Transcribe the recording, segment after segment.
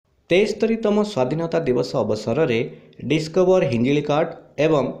73तम स्वाधीनता दिवस अवसर में डिस्कवर हिंजिलिकाट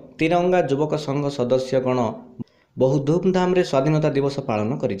एवं तिरंगा युवक संघ सदस्यगण बहु धूमधाम रे स्वाधीनता दिवस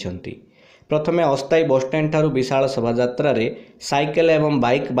पालन करिसेंती। प्रथमे अस्थायी बसस्टैंड ठारू विशाल शोभायात्रा रे साइकेल एवं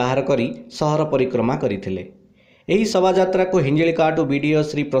बाइक बाहर करी सहर परिक्रमा करथिले। एही शोभायात्रा को हिंजिलिकाटू बीडीओ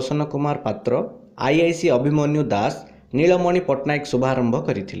श्री प्रसन्न कुमार पात्र, आईआईसी अभिमन्यु दास, नीलमणि पट्टनायक शुभारंभ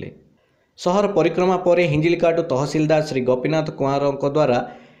करथिले। सहर परिक्रमा पर हिंजिलिकाटू तहसीलदार श्री गोपीनाथ कुमार द्वारा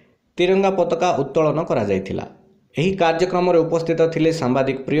तिरंगा पताका उत्तोलन करा जायथिला। एही कार्यक्रम रे उपस्थित थिले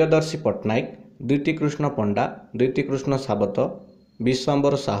सांबादिक प्रियदर्शी पट्टनायक, द्वितीकृष्ण पंडा, द्वितीकृष्ण सावत,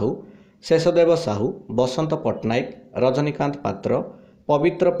 विश्वम्बर साहू, शेषदेव साहू, बसंत पट्टनायक, रजनीकांत पात्र,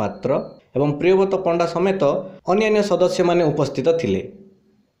 पवित्र पात्र एवं प्रियव्रत पंडा समेत अन्यान्य सदस्य माने उपस्थित थिले।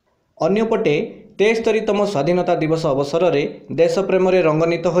 अन्यपटे 73तम स्वाधीनता दिवस अवसर में देश प्रेम रे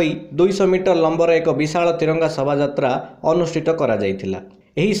रंगनीत होई 200 मीटर लंबर एक विशाल तिरंगा शोभायात्रा अनुष्ठित करा जायथिला।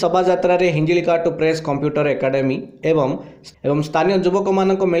 एही शोभायात्रा रे हिंजिलिकाटू प्रेस कंप्यूटर एकाडेमी एवं स्थानीय युवक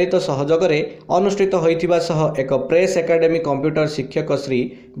मानक मिलित सहयोग रे अनुष्ठित होइथिबा सह एक प्रेस एकाडेमी कंप्यूटर शिक्षक श्री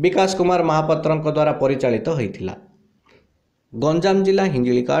विकास कुमार महापात्रंक द्वारा परिचालित होइथिला। गंजाम जिला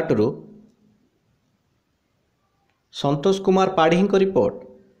हिंजिलिकाटू संतोष कुमार पाढ़ी रिपोर्ट,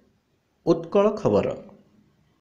 उत्कल खबर।